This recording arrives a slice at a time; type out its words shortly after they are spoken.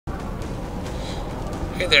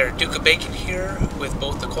Hey there, Duke of Bacon here with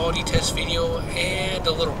both the quality test video and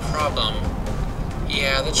a little problem.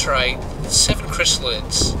 Yeah, that's right, 7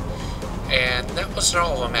 Chrysalids. And that wasn't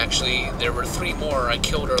all of them actually, there were 3 more I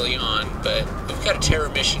killed early on, but we've got a terror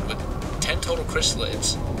mission with 10 total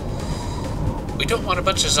Chrysalids. We don't want a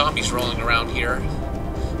bunch of zombies rolling around here,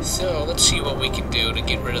 so let's see what we can do to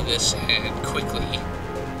get rid of this and quickly.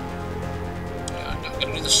 I'm not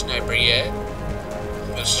going to do the sniper yet, I'm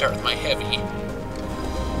going to start with my heavy.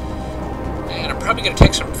 And I'm probably going to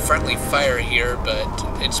take some friendly fire here, but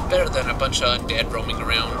it's better than a bunch of undead roaming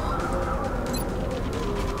around.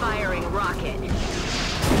 Firing rocket.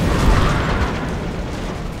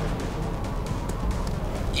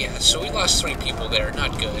 Yeah, so we lost 3 people there,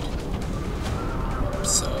 not good.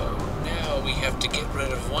 So now we have to get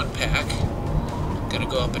rid of 1 pack. Gonna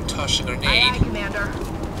go up and toss a grenade. Aye, aye, Commander.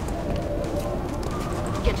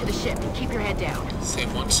 Get to the ship. Keep your head down.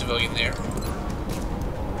 Save 1 civilian there.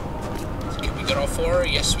 Can we get all 4?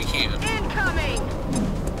 Yes, we can. Incoming!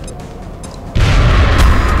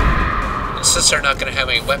 And since they're not going to have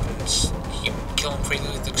any weapons, you can kill them freely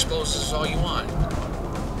with explosives all you want.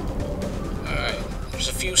 Alright, there's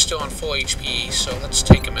a few still on full HP, so let's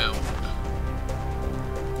take them out.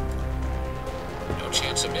 No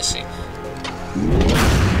chance of missing.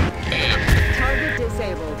 Bam. Target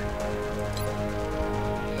disabled.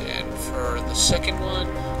 And for the second one...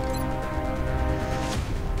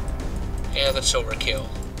 yeah, that's overkill.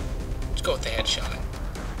 Let's go with the headshot.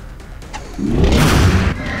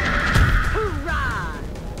 Hoorah!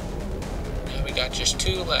 Now we got just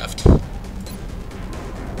 2 left.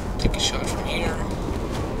 Take a shot from here.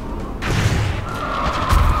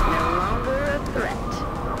 No longer a threat.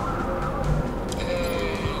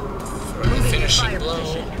 And for the finishing blow,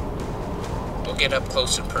 we'll get up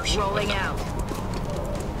close and personal. Rolling out.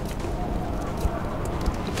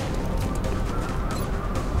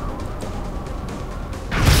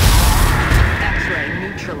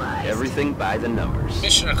 Everything by the numbers.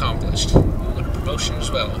 Mission accomplished. We'll get a promotion as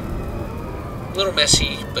well. A little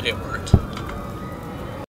messy, but it worked.